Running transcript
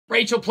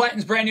Rachel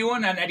Platin's brand new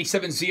one on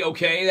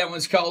 97ZOK. That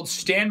one's called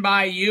Stand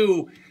By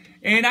You.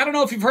 And I don't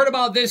know if you've heard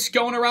about this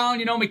going around.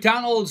 You know,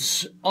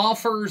 McDonald's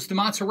offers the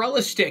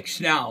mozzarella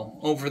sticks now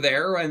over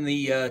there, and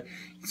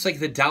it's like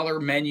the dollar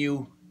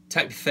menu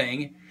type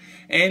thing.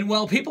 And,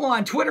 well, people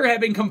on Twitter have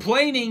been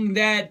complaining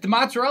that the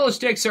mozzarella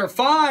sticks are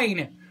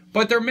fine,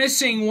 but they're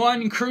missing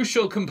one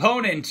crucial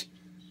component,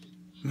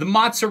 the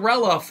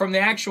mozzarella from the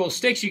actual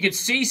sticks. You could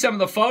see some of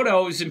the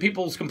photos and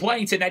people's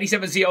complaints at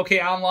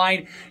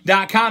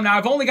 97ZOKonline.com. Now,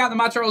 I've only got the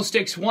mozzarella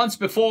sticks once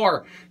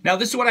before. Now,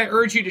 this is what I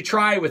urge you to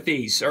try with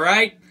these, all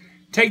right?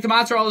 Take the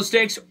mozzarella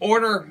sticks,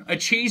 order a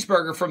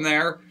cheeseburger from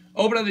there,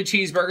 open up the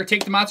cheeseburger,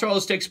 take the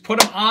mozzarella sticks, put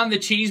them on the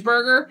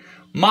cheeseburger,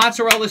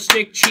 mozzarella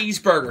stick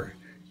cheeseburger.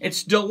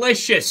 It's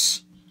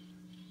delicious.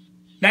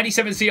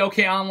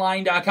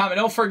 97ZOKonline.com. And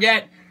don't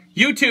forget,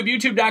 YouTube,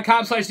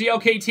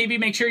 youtube.com/ZOKTV.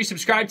 Make sure you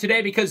subscribe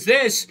today because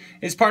this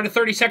is part of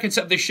 30 seconds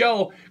of the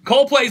show.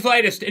 Coldplay's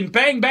latest and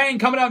Bang Bang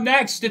coming up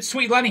next. It's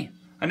Sweet Lenny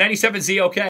on 97ZOK.